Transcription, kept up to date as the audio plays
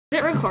Is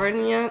it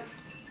recording yet?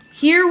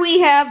 Here we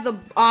have the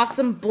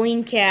awesome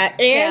Bling Cat.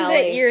 And Callie.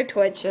 the ear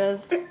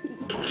twitches.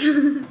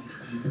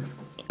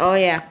 Oh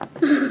yeah.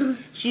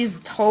 She's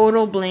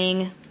total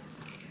bling.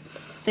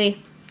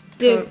 See?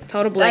 Dude,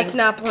 total bling. that's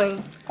not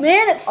bling.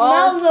 Man, it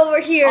smells over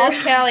here. All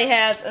Callie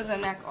has is a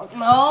necklace.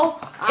 No,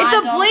 It's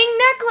a bling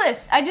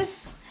necklace.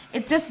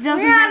 It just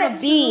doesn't have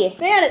a bee.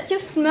 Man, it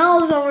just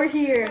smells over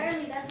here.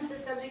 Apparently that's not the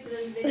subject of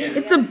this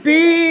video. It's a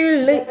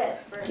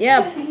bee.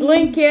 Yeah,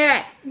 Bling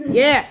Cat.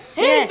 Yeah.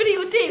 Hey, yeah.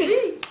 videotape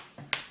me.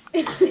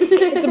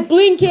 It's a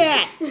Bling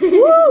Cat.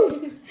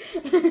 Woo!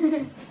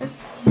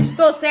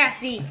 So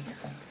sassy. Hey.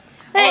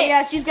 Oh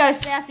yeah, she's got a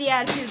sassy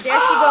attitude. There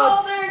Oh, she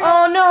goes. there it goes.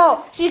 Oh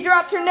no, she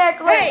dropped her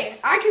necklace. Hey,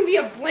 I can be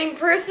a bling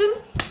person.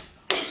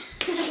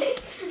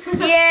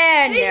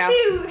 Yeah, Me no.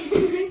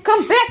 too.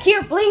 Come back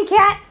here, Bling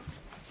Cat.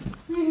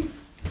 Can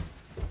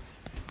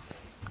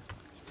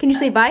you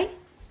say bye?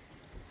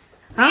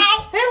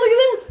 Huh? Hey, look at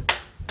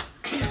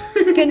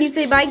this. Can you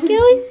say bye,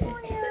 Kelly?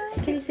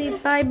 Can you say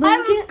bye, Bling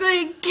I'm a Cat?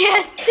 good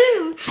cat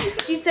too.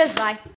 She says bye.